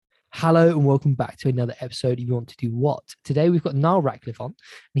Hello and welcome back to another episode of You Want to Do What? Today we've got Niall Ratcliffe on,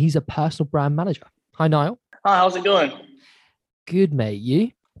 and he's a personal brand manager. Hi, Niall. Hi, how's it going? Good, mate. You?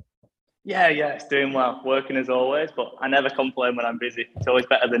 Yeah, it's doing well. Working as always, but I never complain when I'm busy. It's always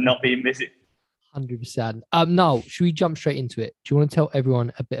better than not being busy. 100%. Niall, should we jump straight into it? Do you want to tell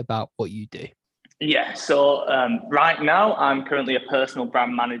everyone a bit about what you do? Yeah, so right now I'm currently a personal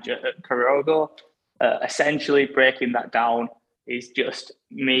brand manager at Kurogo. Essentially, breaking that down is just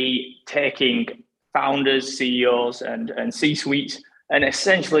me taking founders, CEOs, and C-suites, and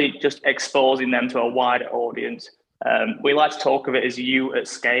essentially just exposing them to a wider audience. We like to talk of it as you at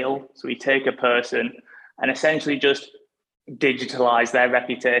scale. So we take a person and essentially just digitalize their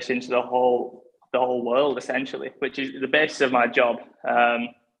reputation to the whole world, essentially, which is the basis of my job.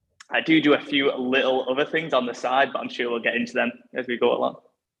 I do a few little other things on the side, but I'm sure we'll get into them as we go along.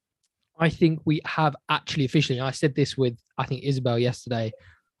 I think we have actually officially, I said this with, I think, Isabel yesterday.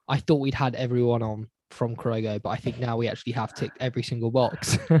 I thought we'd had everyone on from Kurogo, but I think now we actually have ticked every single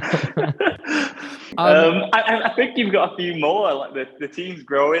box. I think you've got a few more. Like the team's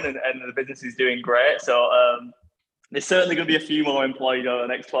growing and the business is doing great. So there's certainly going to be a few more employed over the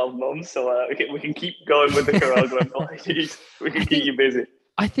next 12 months. So we can keep going with the Kurogo employees. We can keep you busy.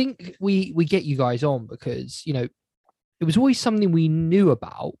 I think we get you guys on because, it was always something we knew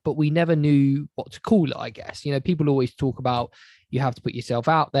about, but we never knew what to call it, I guess. People always talk about you have to put yourself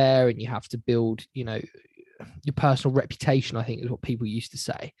out there and you have to build, your personal reputation, I think is what people used to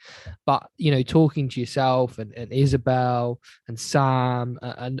say. But, talking to yourself and Isabel and Sam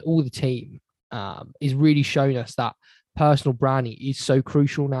and all the team is really showing us that personal branding is so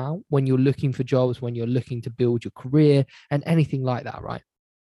crucial now when you're looking for jobs, when you're looking to build your career and anything like that, right?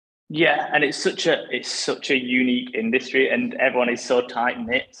 Yeah, and it's such a unique industry, and everyone is so tight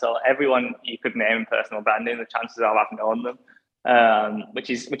knit. So everyone you could name in personal branding, the chances are I've known them, which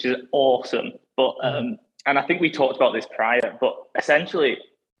is awesome. But and I think we talked about this prior, but essentially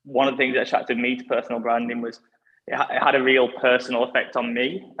one of the things that attracted me to personal branding was it had a real personal effect on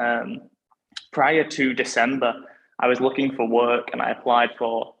me. Prior to December, I was looking for work and I applied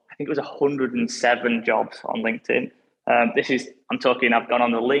for, I think it was 107 jobs on LinkedIn. I'm talking, I've gone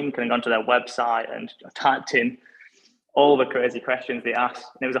on the link and gone to their website and typed in all the crazy questions they asked.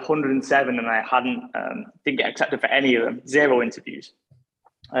 And it was 107 and I didn't get accepted for any of them, 0 interviews.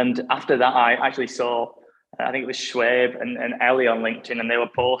 And after that, I actually saw, I think it was Schwab and Ellie on LinkedIn, and they were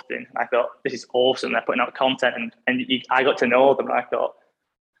posting. I thought, this is awesome. They're putting out content I got to know them. And I thought,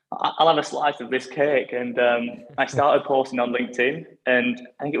 I'll have a slice of this cake. And I started posting on LinkedIn, and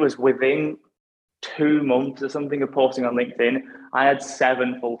I think it was within 2 months or something of posting on LinkedIn, I had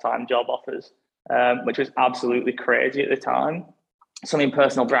 7 full-time job offers, which was absolutely crazy at the time. Some in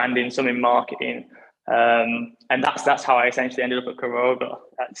personal branding, some in marketing. And that's how I essentially ended up at Kurogo,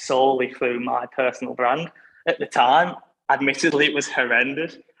 solely through my personal brand. At the time, admittedly, it was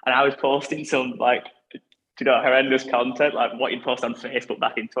horrendous. And I was posting some horrendous content, like what you'd post on Facebook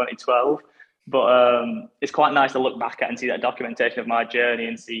back in 2012. But it's quite nice to look back at and see that documentation of my journey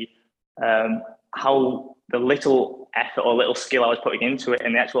and see how the little effort or little skill I was putting into it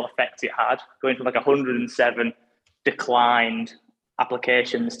and the actual effect it had, going from 107 declined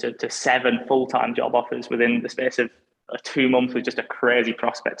applications to 7 full-time job offers within the space of 2 months was just a crazy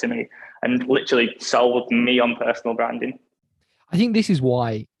prospect to me and literally sold me on personal branding. I think this is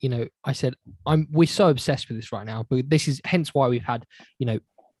why, I said we're so obsessed with this right now, but this is hence why we've had,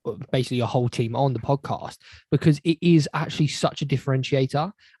 basically a whole team on the podcast, because it is actually such a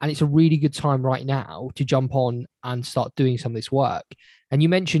differentiator and it's a really good time right now to jump on and start doing some of this work. And you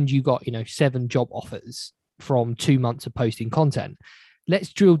mentioned you got, 7 job offers from 2 months of posting content.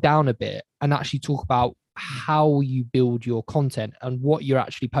 Let's drill down a bit and actually talk about how you build your content and what you're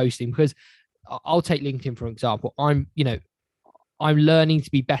actually posting, because I'll take LinkedIn, for example. I'm learning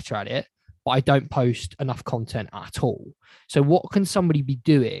to be better at it, but I don't post enough content at all. So what can somebody be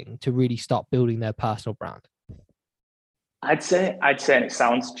doing to really start building their personal brand? I'd say, and it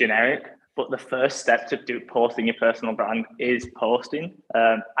sounds generic, but the first step to posting your personal brand is posting.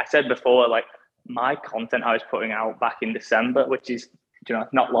 I said before, my content I was putting out back in December, which is,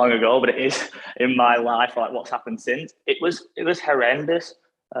 not long ago, but it is in my life, what's happened since. It was horrendous.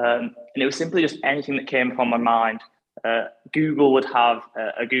 And it was simply just anything that came from my mind. Google would have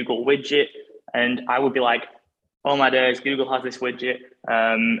a Google widget, and I would be like, oh my days, Google has this widget.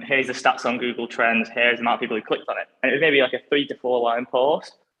 Here's the stats on Google Trends. Here's the amount of people who clicked on it. And it was maybe a 3 to 4 line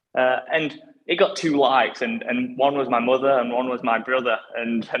post. And it got 2 likes, and one was my mother and one was my brother.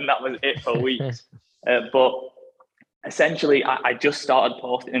 And that was it for weeks. But essentially, I just started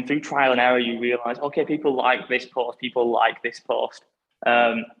posting. And through trial and error, you realize, okay, people like this post. People like this post.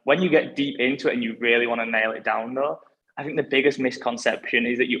 When you get deep into it and you really want to nail it down, though, I think the biggest misconception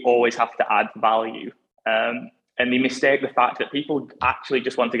is that you always have to add value. And they mistake the fact that people actually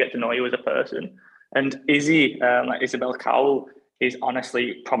just want to get to know you as a person. And Izzy, like Isabel Cowell, is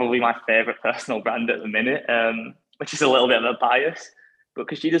honestly probably my favorite personal brand at the minute, which is a little bit of a bias, but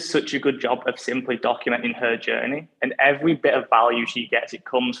because she does such a good job of simply documenting her journey, and every bit of value she gets, it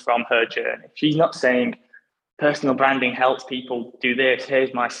comes from her journey. She's not saying personal branding helps people do this,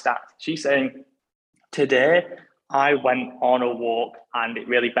 here's my stats. She's saying, today, I went on a walk and it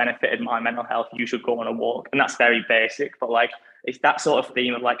really benefited my mental health. You should go on a walk. And that's very basic, but like, it's that sort of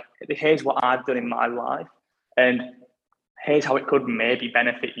theme of like, here's what I've done in my life. And here's how it could maybe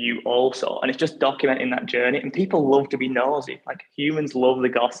benefit you also. And it's just documenting that journey. And people love to be nosy. Like, humans love the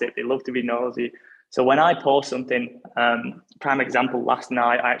gossip. They love to be nosy. So when I post something, prime example, last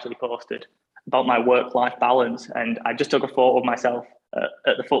night I actually posted about my work-life balance. And I just took a photo of myself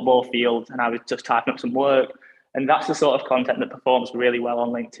at the football field, and I was just typing up some work. And that's the sort of content that performs really well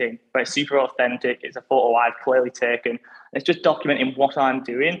on LinkedIn. But it's super authentic. It's a photo I've clearly taken. It's just documenting what I'm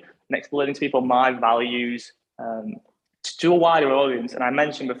doing and explaining to people my values, to a wider audience. And I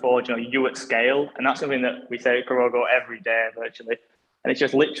mentioned before, you at scale, and that's something that we say at Kurogo every day virtually. And it's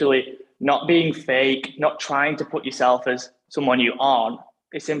just literally not being fake, not trying to put yourself as someone you aren't.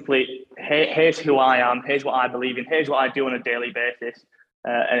 It's simply, here's who I am, here's what I believe in, here's what I do on a daily basis,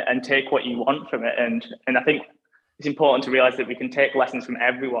 and take what you want from it. And I think it's important to realize that we can take lessons from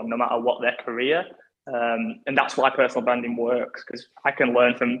everyone, no matter what their career. And that's why personal branding works, because I can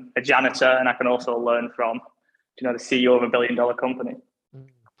learn from a janitor, and I can also learn from the CEO of $1 billion company.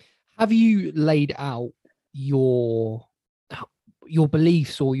 Have you laid out your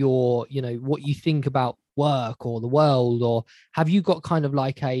beliefs or your, what you think about work or the world, or have you got kind of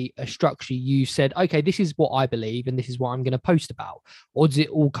like a structure? You said, okay, this is what I believe and this is what I'm going to post about, or does it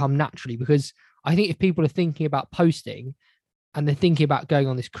all come naturally? Because I think if people are thinking about posting and they're thinking about going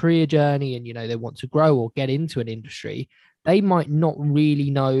on this career journey and, they want to grow or get into an industry, they might not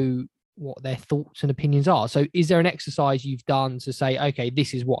really know what their thoughts and opinions are. So is there an exercise you've done to say, okay,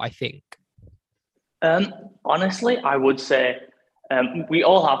 this is what I think? Honestly, I would say we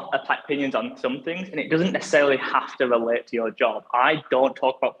all have opinions on some things, and it doesn't necessarily have to relate to your job. I don't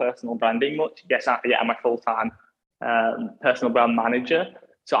talk about personal branding much. Yes, I'm a full-time personal brand manager.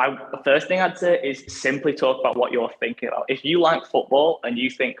 So the first thing I'd say is simply talk about what you're thinking about. If you like football and you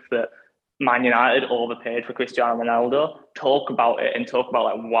think that Man United overpaid for Cristiano Ronaldo, talk about it and talk about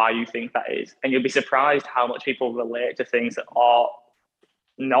like why you think that is. And you'll be surprised how much people relate to things that are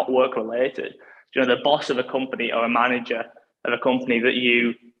not work related. The boss of a company or a manager of a company that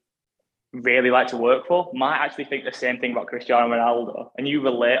you really like to work for might actually think the same thing about Cristiano Ronaldo, and you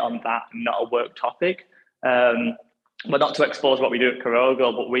relate on that and not a work topic. But not to expose what we do at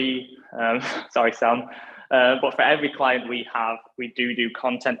Kurogo, but we, sorry, Sam, but for every client we have, we do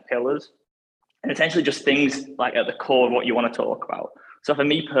content pillars, and essentially just things like at the core of what you want to talk about. So for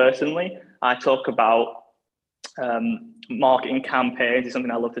me personally, I talk about marketing campaigns is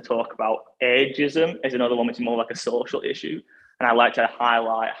something I love to talk about. Ageism is another one, which is more like a social issue. And I like to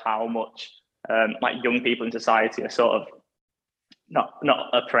highlight how much like young people in society are sort of not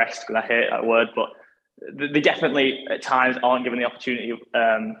oppressed, because I hate that word, but they definitely at times aren't given the opportunity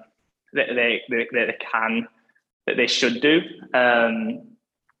that they should do.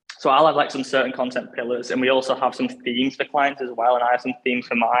 So I'll have like some certain content pillars, and we also have some themes for clients as well. And I have some themes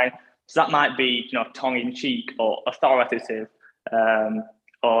for mine. So that might be, tongue in cheek or authoritative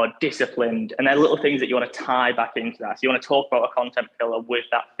or disciplined. And they're little things that you want to tie back into that. So you want to talk about a content pillar with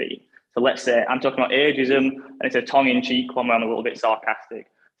that theme. So let's say I'm talking about ageism and it's a tongue in cheek one where I'm a little bit sarcastic.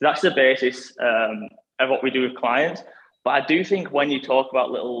 So that's the basis of what we do with clients. But I do think when you talk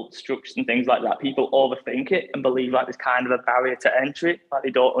about little structures and things like that, people overthink it and believe like there's kind of a barrier to entry, like they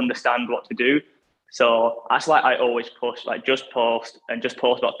don't understand what to do. So that's like I always push, like just post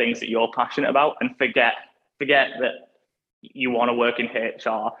about things that you're passionate about, and forget that you want to work in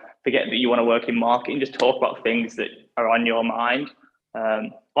HR, forget that you want to work in marketing, just talk about things that are on your mind.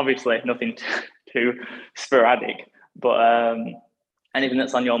 Obviously nothing too sporadic, but anything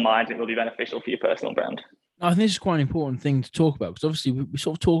that's on your mind, it will be beneficial for your personal brand. I think this is quite an important thing to talk about, because obviously we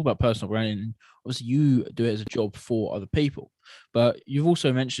sort of talk about personal branding, and obviously you do it as a job for other people, but you've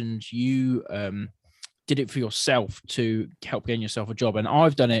also mentioned you did it for yourself to help gain yourself a job. And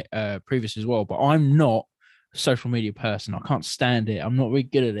I've done it previously as well, but I'm not a social media person. I can't stand it. I'm not really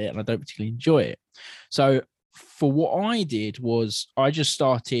good at it, and I don't particularly enjoy it. So for what I did was I just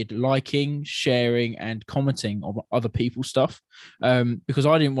started liking, sharing, and commenting on other people's stuff because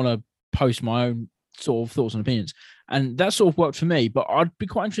I didn't want to post my own sort of thoughts and opinions. And that sort of worked for me. But I'd be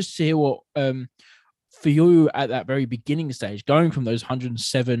quite interested to hear what, for you at that very beginning stage, going from those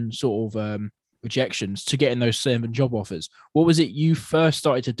 107 sort of rejections to getting those 7 job offers, what was it you first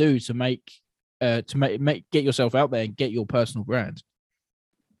started to do to get yourself out there and get your personal brand?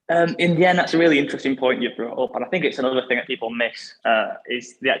 In the end, that's a really interesting point you brought up, and I think it's another thing that people miss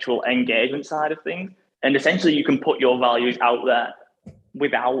is the actual engagement side of things. And essentially, you can put your values out there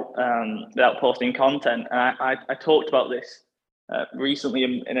without posting content. And I talked about this recently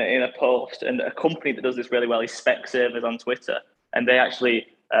in a post, and a company that does this really well is Specsavers on Twitter, and they actually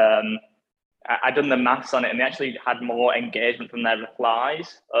I done the maths on it, and they actually had more engagement from their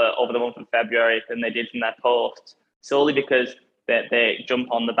replies over the month of February than they did from their posts, solely because they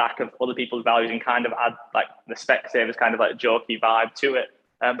jump on the back of other people's values and kind of add like the Specsavers kind of like jokey vibe to it.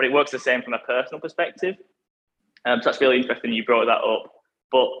 But it works the same from a personal perspective. So that's really interesting you brought that up.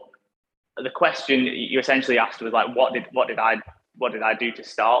 But the question you essentially asked was like, what did I do to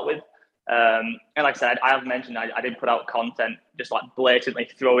start with? And like I said, I have mentioned I did put out content, just like blatantly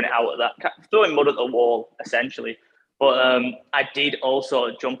throwing it out at that, throwing mud at the wall essentially. But I did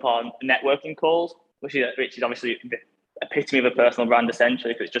also jump on networking calls, which is obviously the epitome of a personal brand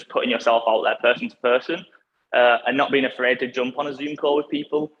essentially, because it's just putting yourself out there person to person, and not being afraid to jump on a Zoom call with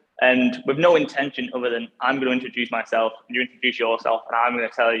people, and with no intention other than I'm going to introduce myself, you introduce yourself, and I'm going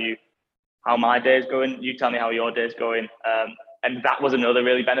to tell you how my day is going, you tell me how your day is going. And that was another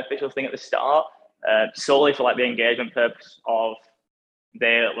really beneficial thing at the start, solely for like the engagement purpose of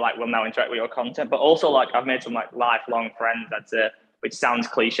they like will now interact with your content, but also like I've made some like lifelong friends, I'd say, which sounds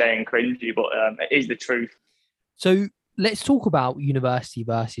cliche and cringy, but it is the truth. So let's talk about university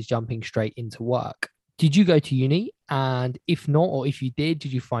versus jumping straight into work. Did you go to uni? And if not, or if you did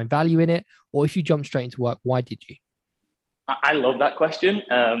you find value in it? Or if you jumped straight into work, why did you? I love that question.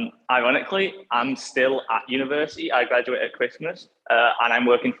 Ironically, I'm still at university. I graduate at Christmas, and I'm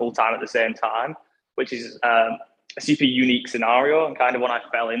working full time at the same time, which is a super unique scenario and kind of one I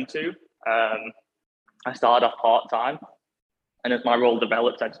fell into. I started off part time, and as my role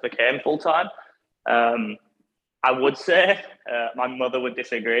developed, I just became full time. I would say my mother would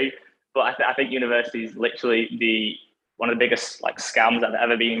disagree, but I think university is literally one of the biggest like scams I've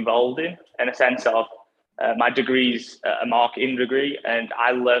ever been involved in a sense of my degree's a marketing degree, and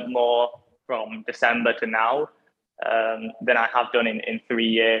I learned more from December to now than I have done in 3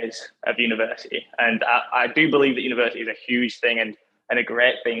 years of university. And I do believe that university is a huge thing and a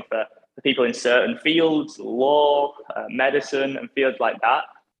great thing for people in certain fields, law, medicine, and fields like that.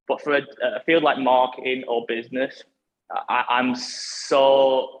 But for a field like marketing or business, I'm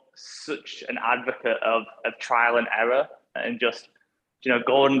such an advocate of trial and error, and just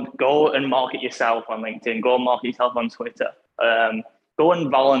go and market yourself on LinkedIn, go and market yourself on Twitter, go and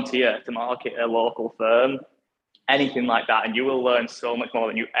volunteer to market a local firm, anything like that, and you will learn so much more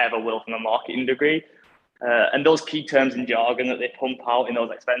than you ever will from a marketing degree. And those key terms and jargon that they pump out in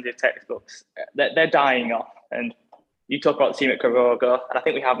those expensive textbooks, they're dying off. And you talk about the team at Karoga, and I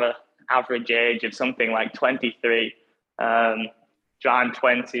think we have an average age of something like 23. John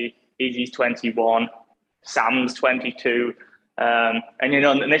 20, Izzy's 21, Sam's 22. And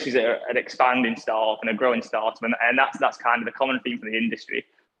and this is an expanding startup and a growing startup, and that's kind of the common theme for the industry.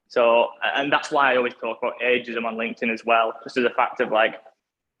 So, and that's why I always talk about ageism on LinkedIn as well, just as a fact of like,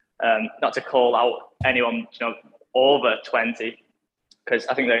 not to call out anyone over 20, because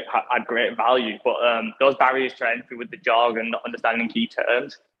I think they add great value, but those barriers to entry with the jargon, not understanding key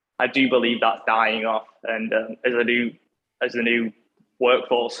terms, I do believe that's dying off. And as the new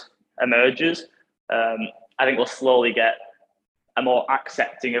workforce emerges, I think we'll slowly get a more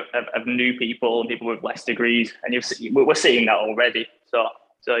accepting of new people and people with less degrees, and we're seeing that already.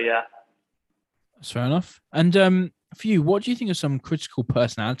 So yeah, that's fair enough. And for you, what do you think are some critical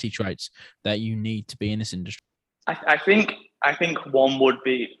personality traits that you need to be in this industry? I think one would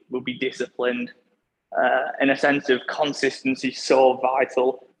be disciplined, in a sense of consistency. So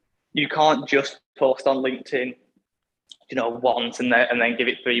vital. You can't just post on LinkedIn, once and then give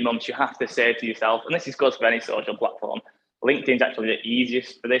it 3 months. You have to say to yourself, and this goes for any social platform, LinkedIn's actually the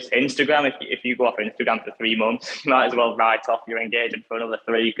easiest for this. Instagram, if you go off Instagram for 3 months, you might as well write off your engagement for another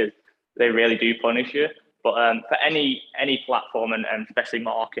 3, because they really do punish you. But for any platform, and especially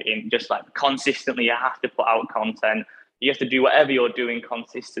marketing, just like consistently, you have to put out content. You have to do whatever you're doing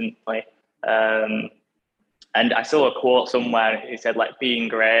consistently. And I saw a quote somewhere. It said like being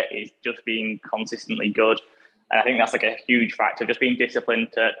great is just being consistently good. And I think that's like a huge factor, just being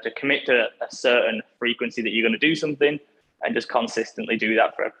disciplined to commit to a certain frequency that you're going to do something, and just consistently do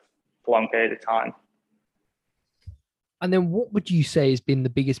that for a long period of time. And then what would you say has been the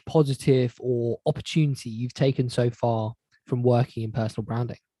biggest positive or opportunity you've taken so far from working in personal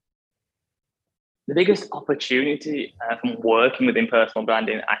branding? The biggest opportunity from working within personal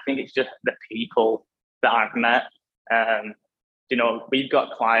branding, I think it's just the people that I've met. Um, we've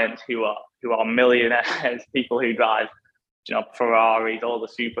got clients who are millionaires, people who drive, Ferraris, all the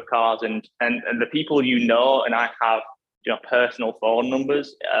supercars, and the people and I have, personal phone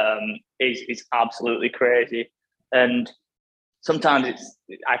numbers, is absolutely crazy. And sometimes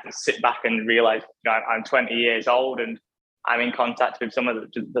I can sit back and realize, I'm 20 years old and I'm in contact with some of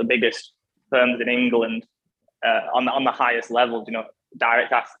the biggest firms in England, on the highest level,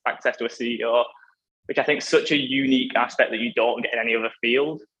 direct access to a CEO, which I think is such a unique aspect that you don't get in any other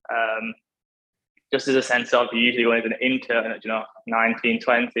field. Just as a sense of, you usually go as an intern at 19,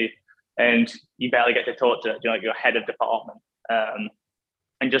 20, and you barely get to talk to your head of department.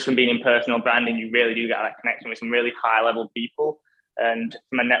 And just from being in personal branding, you really do get that connection with some really high level people. And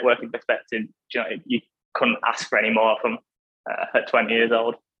from a networking perspective, you couldn't ask for any more from at 20 years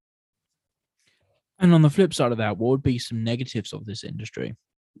old. And on the flip side of that, what would be some negatives of this industry?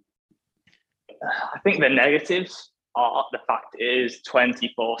 I think the negatives are the fact it is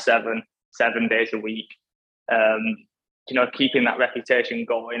 24/7, 7 days a week. Keeping that reputation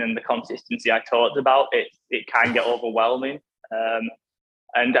going and the consistency I talked about, it can get overwhelming.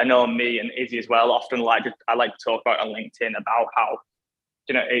 And I know me and Izzy as well often I like to talk about on LinkedIn about how,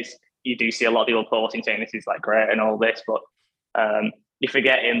 you do see a lot of people posting saying this is like great and all this, but you're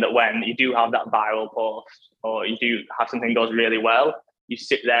forgetting that when you do have that viral post or you do have something goes really well, you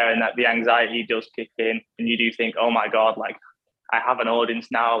sit there and that the anxiety does kick in and you do think, oh my God, like I have an audience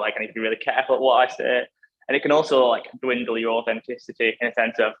now, like I need to be really careful at what I say. And it can also like dwindle your authenticity in a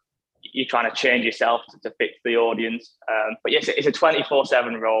sense of you're trying to change yourself to fit the audience. But yes, it's a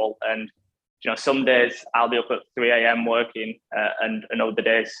 24/7 role. And, some days I'll be up at 3 a.m. working and other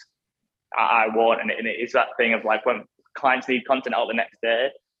days I won't. And it is that thing of like when clients need content out the next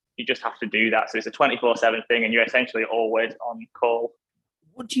day, you just have to do that. So it's a 24/7 thing and you're essentially always on call.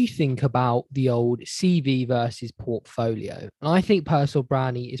 What do you think about the old CV versus portfolio? And I think personal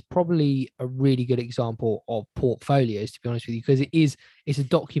branding is probably a really good example of portfolios, to be honest with you, because it's a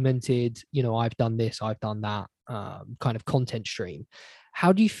documented, I've done this, I've done that kind of content stream.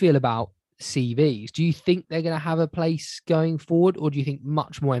 How do you feel about CVs? Do you think they're going to have a place going forward, or do you think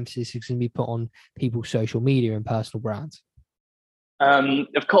much more emphasis is going to be put on people's social media and personal brands?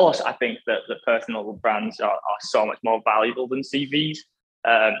 Of course, I think that the personal brands are so much more valuable than CVs.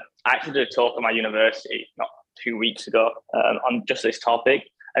 I actually did a talk at my university not 2 weeks ago on just this topic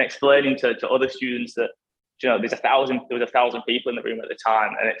and explaining to other students that there was 1,000 people in the room at the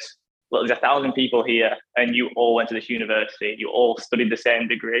time, and there's 1,000 people here, and you all went to this university, you all studied the same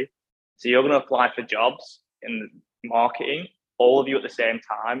degree, so you're going to apply for jobs in marketing, all of you at the same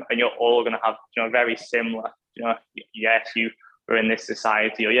time, and you're all going to have very similar. Yes, you were in this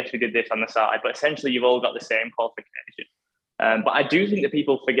society, or yes, you did this on the side, but essentially you've all got the same qualification. But I do think that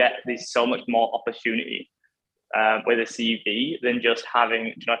people forget there's so much more opportunity with a CV than just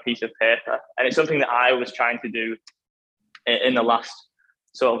having a piece of paper. And it's something that I was trying to do in the last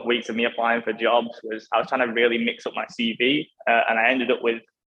sort of weeks of me applying for jobs. Was I was trying to really mix up my CV, and I ended up with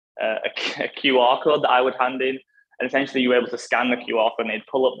a QR code that I would hand in. And essentially you were able to scan the QR code and it'd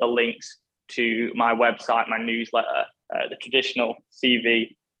pull up the links to my website, my newsletter, the traditional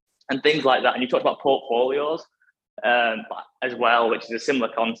CV and things like that. And you talked about portfolios as well, which is a similar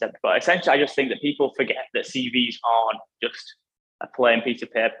concept. But essentially, I just think that people forget that CVs aren't just a plain piece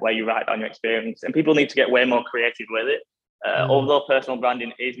of paper where you write down your experience, and people need to get way more creative with it. Although personal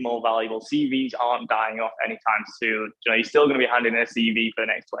branding is more valuable, CVs aren't dying off anytime soon. You're still going to be handing in a CV for the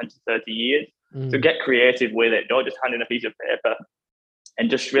next 20, 30 years. So get creative with it. Don't just hand in a piece of paper, and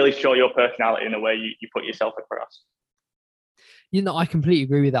just really show your personality in the way you put yourself across. I completely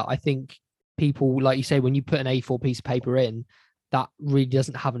agree with that. I think people, like you say, when you put an A4 piece of paper in, that really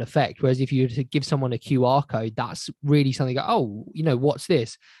doesn't have an effect. Whereas if you were to give someone a QR code, that's really something like, oh, what's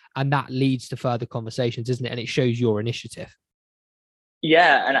this? And that leads to further conversations, isn't it? And it shows your initiative.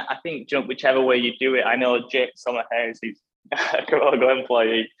 Yeah, and I think whichever way you do it, I know Jake Summerhayes, who's a Carogo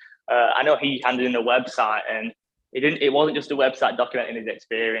employee, I know he handed in a website, and it wasn't just a website documenting his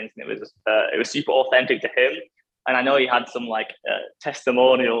experience, and it was super authentic to him. And I know he had some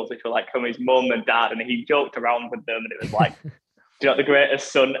testimonials which were from his mum and dad, and he joked around with them, and it was like, the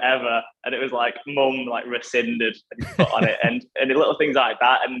greatest son ever. And it was like mum rescinded and he put on it, and little things like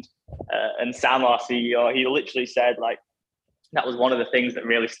that. And Sam, our CEO, he literally said that was one of the things that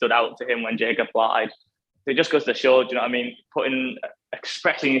really stood out to him when Jake applied. So it just goes to show,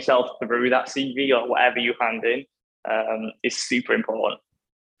 expressing yourself through that CV or whatever you hand in is super important.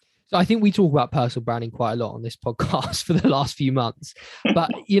 So I think we talk about personal branding quite a lot on this podcast for the last few months.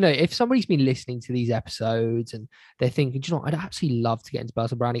 But, if somebody's been listening to these episodes and they're thinking, do you know, I'd absolutely love to get into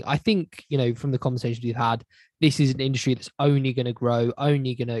personal branding. I think, from the conversations we've had, this is an industry that's only going to grow,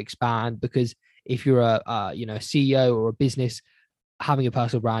 only going to expand, because if you're a CEO or a business, having a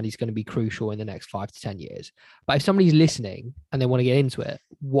personal brand is going to be crucial in the next 5 to 10 years. But if somebody's listening and they want to get into it,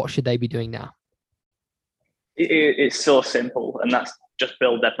 what should they be doing now? It's so simple, and that's just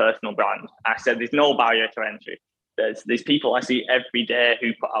build their personal brand. I said there's no barrier to entry. There's people I see every day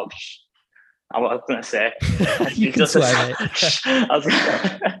who put out. I was going to say, you can swear,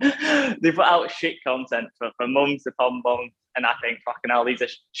 they put out shit content for months upon months, and I think, fucking hell, these are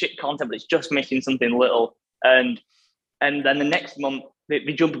shit content, but it's just missing something little. And then the next month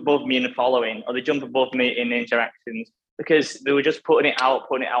they jump above me in the following, or they jump above me in interactions, because they were just putting it out,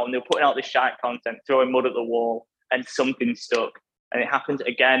 and they were putting out this shite content, throwing mud at the wall, and something stuck. And it happens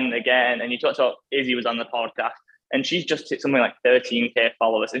again and again. And you talked about Izzy was on the podcast, and she's just hit something like 13K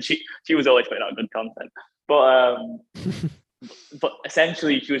followers, and she was always putting out good content. But but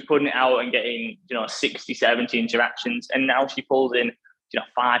essentially she was putting it out and getting 60, 70 interactions, and now she pulls in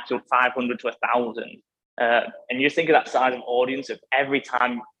 500 to 1,000. And you just think of that size of audience of every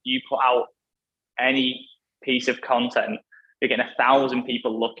time you put out any piece of content, you're getting 1,000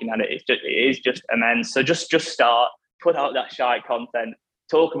 people looking at it. It is just immense. So just start, put out that shite content,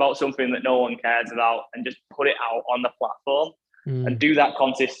 talk about something that no one cares about, and just put it out on the platform and do that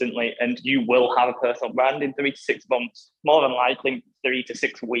consistently. And you will have a personal brand in 3 to 6 months, more than likely 3 to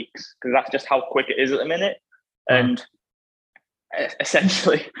 6 weeks, because that's just how quick it is at the minute. And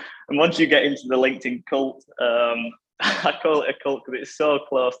essentially, and once you get into the LinkedIn cult, I call it a cult because it's so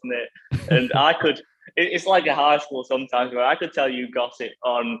close knit, and it's like a high school sometimes, where I could tell you gossip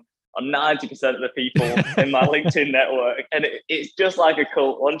on 90% of the people in my LinkedIn network, and it's just like a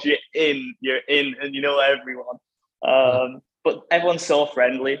cult. Once you're in, and you know everyone. But everyone's so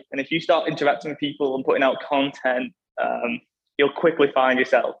friendly, and if you start interacting with people and putting out content, you'll quickly find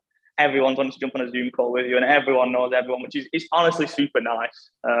yourself. Everyone wants to jump on a Zoom call with you, and everyone knows everyone, which is honestly super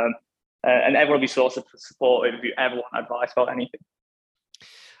nice. And everyone will be so supportive if you ever want advice about anything.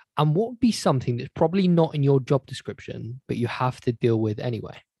 And what would be something that's probably not in your job description, but you have to deal with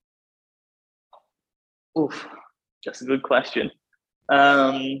anyway? Oof, that's a good question.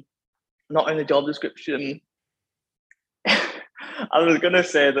 Not in the job description. I was going to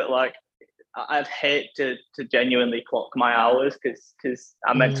say that, like, I'd hate to genuinely clock my hours, because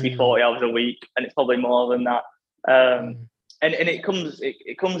I'm meant to be 40 hours a week, and it's probably more than that. And it comes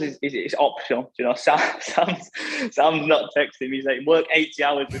it's optional. Sam's not texting me saying work 80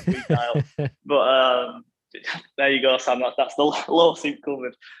 hours this week, Kyle. But there you go, Sam. That's the lawsuit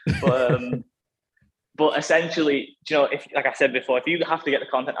covered. But essentially, if, like I said before, if you have to get the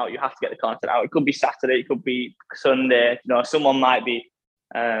content out, you have to get the content out. It could be Saturday, it could be Sunday. Someone might be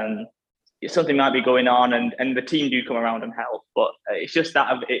something might be going on, and the team do come around and help. But it's just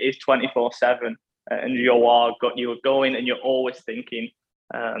that it is 24/7. And you're going, and you're always thinking.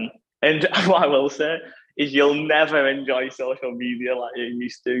 And what I will say is, you'll never enjoy social media like you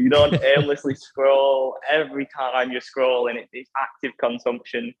used to. You don't aimlessly scroll. Every time you're scrolling, it's active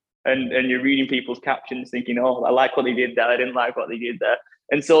consumption, and you're reading people's captions, thinking, "Oh, I like what they did there. I didn't like what they did there."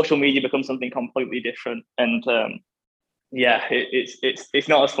 And social media becomes something completely different. And it's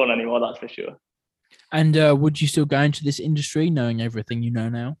not as fun anymore. That's for sure. And would you still go into this industry knowing everything you know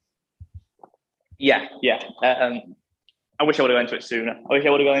now? Yeah. I wish I would have gone into it sooner.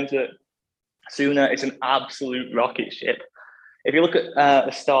 It's an absolute rocket ship. If you look at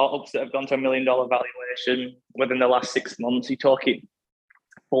the startups that have gone to $1 million valuation within the last 6 months, you're talking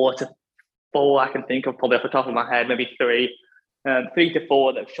 4 to 4. I can think of, probably off the top of my head, maybe 3 to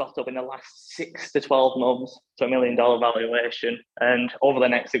 4 that have shot up in the last 6 to 12 months to $1 million valuation, and over the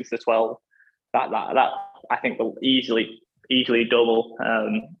next 6 to 12, that I think will easily double.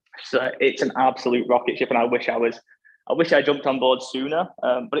 So it's an absolute rocket ship, and I wish I jumped on board sooner,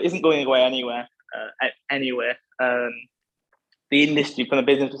 but it isn't going away anywhere. The industry, from a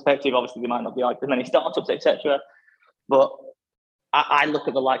business perspective, obviously there might not be like as many startups, etc. But I look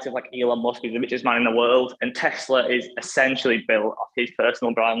at the likes of like Elon Musk, who's the richest man in the world, and Tesla is essentially built off his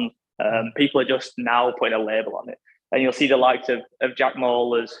personal brand. People are just now putting a label on it, and you'll see the likes of Jack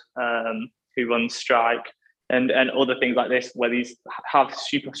Mollers, who runs Strike, and other things like this, where these have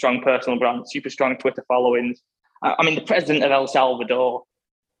super strong personal brands, super strong Twitter followings. I mean, the president of El Salvador,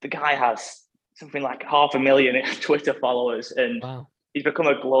 the guy has something like 500,000 Twitter followers, and he's become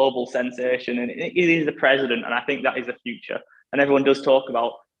a global sensation, and he is the president, and I think that is the future. And everyone does talk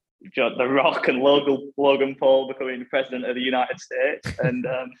about The Rock and Logan Paul becoming president of the United States, and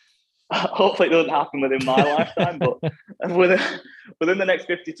hopefully it doesn't happen within my lifetime. But within the next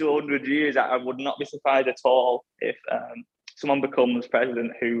 50 to 100 years, I would not be surprised at all if someone becomes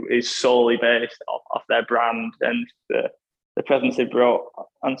president who is solely based off their brand and the presence they brought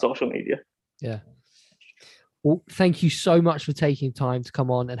on social media. Yeah. Well, thank you so much for taking time to come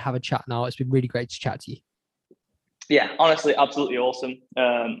on and have a chat now. It's been really great to chat to you. Yeah, honestly, absolutely awesome.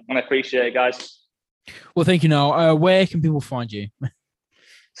 And I appreciate it, guys. Well, thank you, Niall. Where can people find you?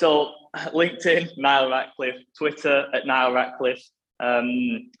 So LinkedIn, Niall Ratcliffe, Twitter at Niall Ratcliffe.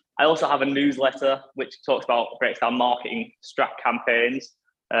 I also have a newsletter which breaks down marketing strat campaigns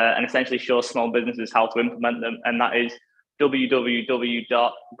and essentially shows small businesses how to implement them. And that is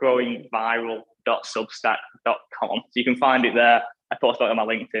www.growingviral.substack.com. So you can find it there. I post about it on my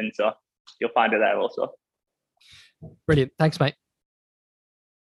LinkedIn, so you'll find it there also. Brilliant. Thanks, mate.